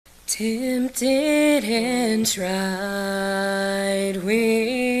Tempted and tried,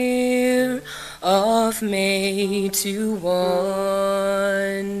 we're oft made to wonder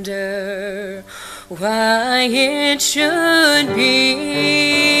why it should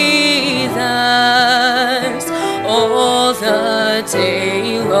be thus all the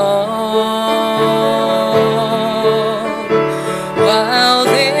day long, while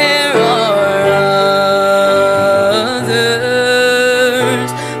there are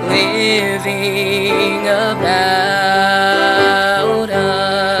others living about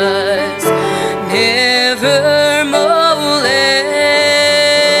us, never molested,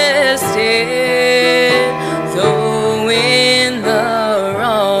 though in the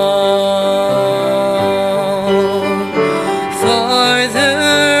wrong. Farther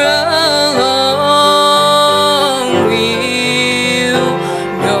along we'll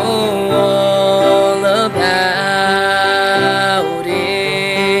know all about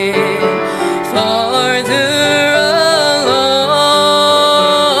it. Farther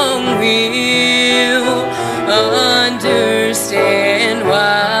along we'll understand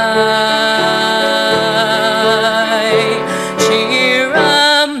why. Cheer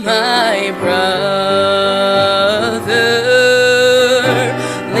up, my brother,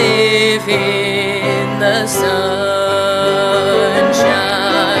 live in the sunshine.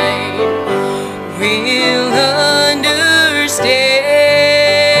 We'll understand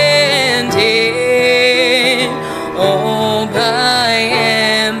it all by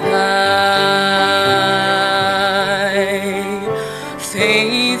and by.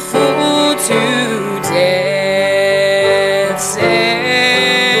 Faithful to death,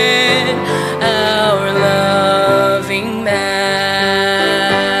 said our loving Master.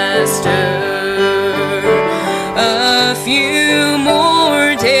 A few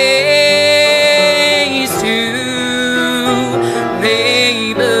more days to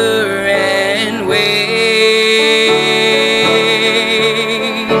labor and wait.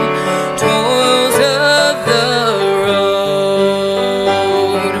 Toils of the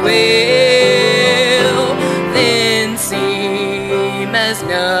road will then seem as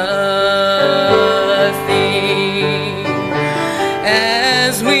none.